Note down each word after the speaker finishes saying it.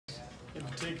in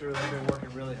particular, they've been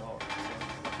working really hard. So.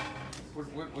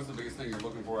 What's the biggest thing you're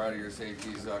looking for out of your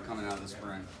safeties coming out of the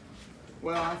spring?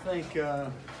 Well, I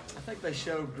think they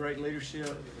showed great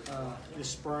leadership this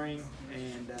spring,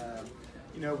 and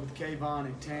with Kayvon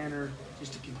and Tanner,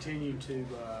 just to continue to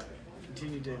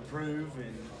improve.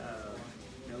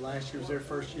 And last year was their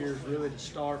first year really to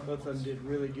start. Both of them did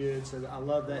really good, so I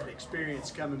love that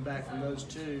experience coming back from those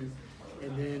two,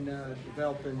 and then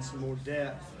developing some more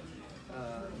depth,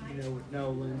 with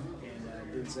Nolan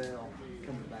and Denzel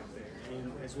coming back there,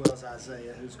 and as well as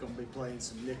Isaiah, who's going to be playing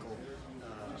some nickel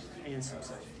and some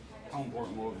safety. How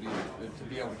important will it be to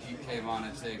be able to keep Kayvon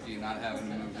at safety and not having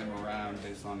to move him around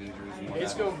based on injuries and what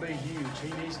It's going to be huge.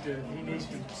 He needs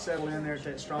to settle in there at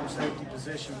that strong safety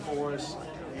position for us,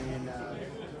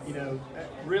 and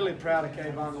really proud of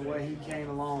Kayvon the way he came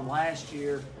along last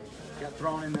year. Got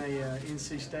thrown in the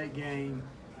NC State game,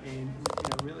 and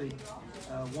really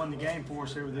won the game for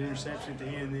us there with the interception at the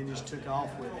end, and then just took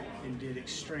off with it and did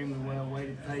extremely well.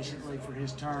 Waited patiently for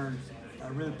his turn.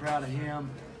 Really proud of him.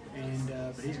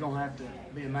 But he's going to have to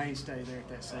be a mainstay there at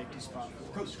that safety spot.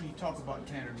 Coach, when you talk about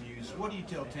Tanner Muse, what do you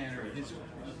tell Tanner his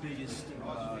biggest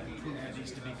improvement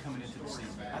needs to be coming into the season?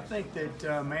 I think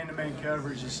that man-to-man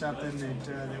coverage is something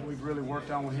that we've really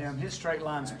worked on with him. His straight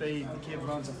line speed, the kid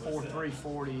runs a 4.3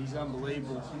 40. He's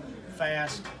unbelievable,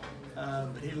 fast,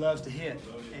 but he loves to hit.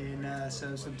 And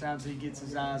so sometimes he gets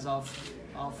his eyes off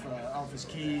his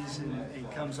keys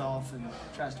and comes off and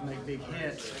tries to make big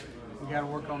hits. We got to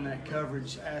work on that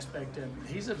coverage aspect of it.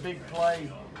 He's a big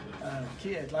play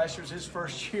kid. Last year was his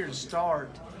first year to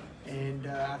start, and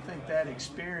I think that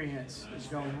experience is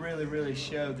going to really, really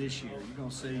show this year. You're going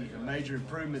to see a major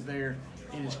improvement there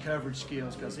in his coverage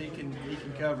skills because he can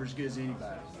cover as good as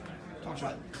anybody. Talk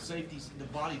about safeties, the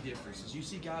body differences. You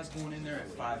see guys going in there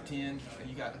at 5'10", and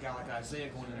you got a guy like Isaiah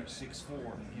going in there at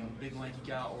 6'4", big lanky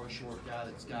guy or a short guy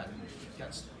that's got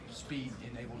speed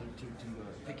and able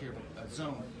to take care of a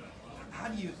zone. How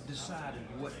do you decide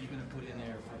what you're going to put in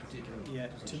there for a particular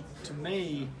position? To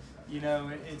me,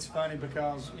 it's funny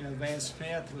because, Van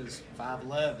Smith was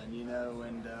 5'11",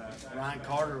 and Ryan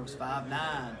Carter was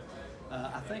 5'9".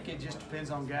 I think it just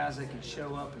depends on guys that can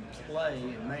show up and play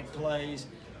and make plays.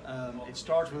 It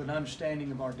starts with an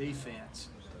understanding of our defense.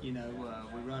 We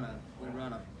run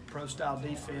a pro-style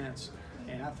defense,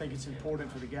 and I think it's important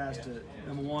for the guys to,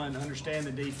 number one, understand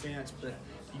the defense, but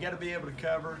you got to be able to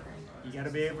cover. You got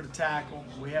to be able to tackle.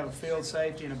 We have a field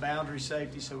safety and a boundary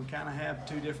safety, so we kind of have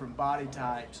two different body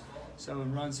types. So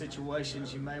in run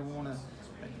situations, you may want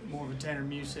more of a Tanner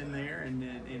Muse in there, and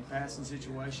in passing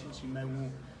situations, you may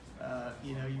want,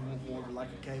 you want more like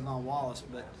a Kayvon Wallace.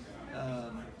 But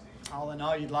all in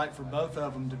all, you'd like for both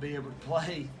of them to be able to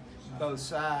play both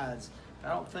sides. I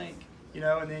don't think,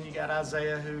 and then you got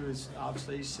Isaiah, who is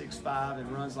obviously 6'5"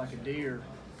 and runs like a deer.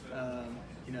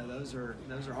 Those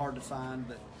are hard to find,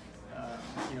 but.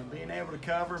 Being able to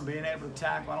cover and being able to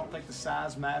tackle, I don't think the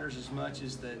size matters as much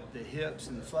as the hips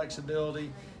and the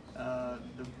flexibility.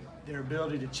 Their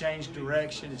ability to change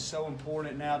direction is so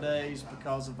important nowadays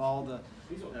because of all the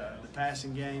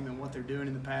passing game and what they're doing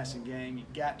in the passing game.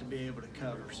 You've got to be able to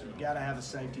cover, so you've got to have a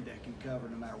safety that can cover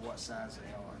no matter what size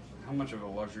they are. How much of a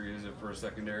luxury is it for a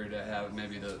secondary to have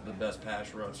maybe the best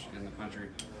pass rush in the country?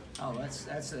 Oh,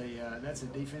 that's a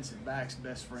defensive back's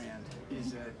best friend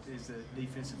is the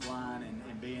defensive line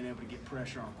and being able to get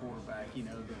pressure on a quarterback.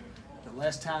 The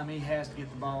less time he has to get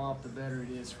the ball off, the better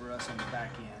it is for us on the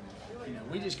back end.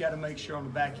 We just got to make sure on the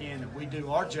back end that we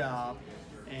do our job,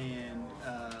 and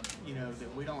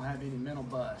that we don't have any mental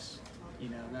busts.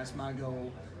 That's my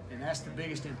goal, and that's the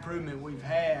biggest improvement we've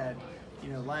had.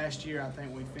 Last year I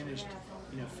think we finished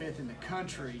 5th in the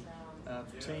country.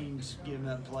 Teams giving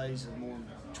up plays of more than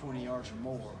 20 yards or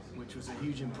more, which was a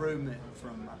huge improvement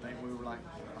from, I think we were like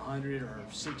 100 or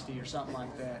 60 or something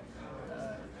like that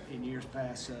in years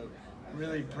past. So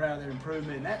really proud of their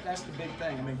improvement, and that's the big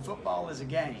thing. I mean, football is a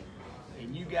game,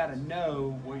 and you got to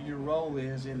know what your role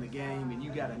is in the game, and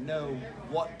you got to know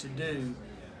what to do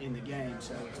in the game.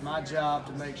 So it's my job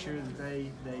to make sure that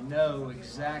they know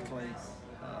exactly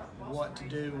what to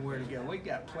do and where to go. We've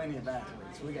got plenty of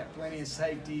athletes. We got plenty of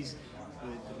safeties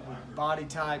with body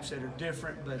types that are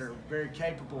different but are very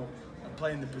capable of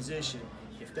playing the position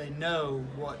if they know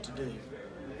what to do.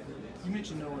 You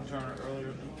mentioned Nolan Turner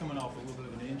earlier, coming off a little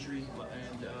bit of an injury,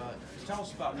 and tell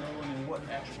us about Nolan and what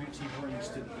attributes he brings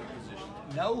to the position.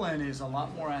 Nolan is a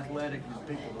lot more athletic than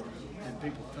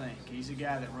people think. He's a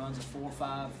guy that runs a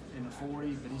 4.5 in the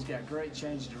 40, but he's got great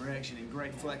change of direction and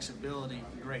great flexibility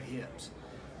and great hips.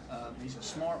 He's a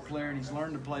smart player, and he's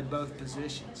learned to play both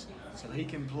positions. So he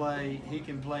can play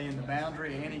in the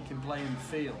boundary and he can play in the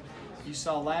field. you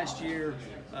saw last year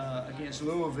against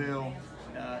Louisville,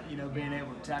 you know, being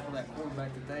able to tackle that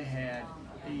quarterback that they had.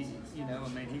 He, you know, I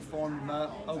mean, he formed him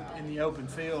up in the open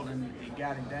field and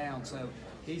got him down. So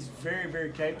he's very,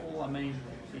 very capable. I mean,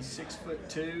 he's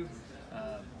 6'2",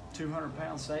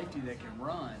 200-pound safety that can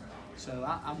run. So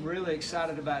I'm really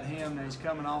excited about him. Now he's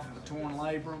coming off of a torn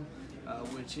labrum,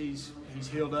 which he's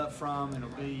healed up from, and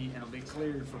it'll be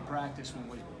cleared for practice when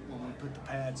we put the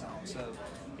pads on. So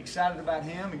excited about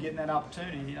him and getting that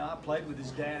opportunity. You know, I played with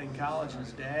his dad in college, and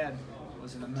his dad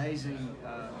was an amazing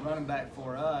running back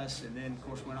for us, and then of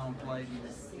course went on and played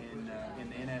in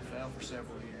the NFL for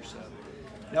several years. So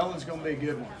Nolan's going to be a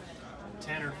good one.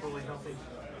 Tanner fully healthy?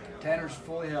 Tanner's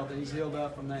fully healthy. He's healed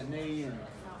up from that knee, and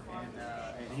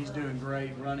he's doing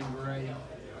great, running great.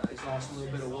 He's lost a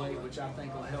little bit of weight, which I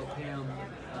think will help him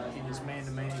in his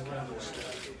man-to-man coverage.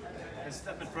 Has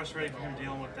that been frustrating for him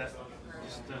dealing with that,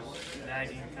 just the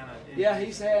nagging kind of? Yeah,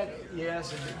 he's had,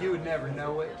 yes, and you would never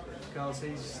know it because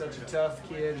he's such a tough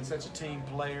kid and such a team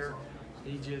player.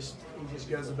 He just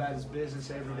goes about his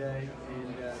business every day,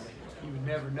 and you would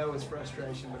never know his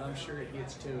frustration, but I'm sure it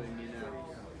gets to him, you know.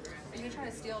 Are you going to try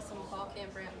to steal some fall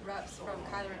camp reps from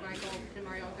Kyler McMichael and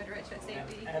Mario Goodrich at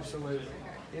safety? Absolutely.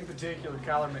 Okay. In particular,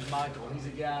 Kyler McMichael. He's a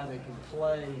guy that can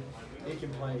play. He can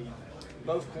play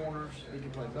both corners. He can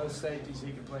play both safeties.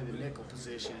 He can play the nickel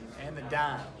position and the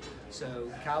dime. So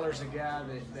Kyler's a guy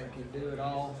that can do it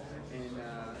all. And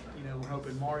you know, we're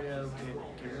hoping Mario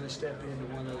can really step into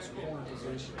one of those corner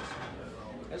positions,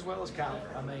 as well as Kyler.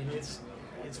 I mean, it's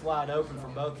wide open for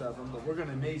both of them, but we're going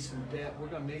to need some depth. We're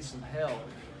going to need some help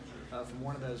from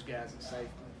one of those guys at safety.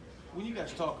 When you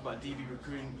guys talk about DB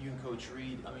recruiting, you and Coach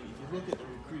Reed, I mean, if you look at the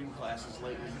recruiting classes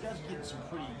lately, you guys are getting some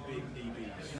pretty big DBs.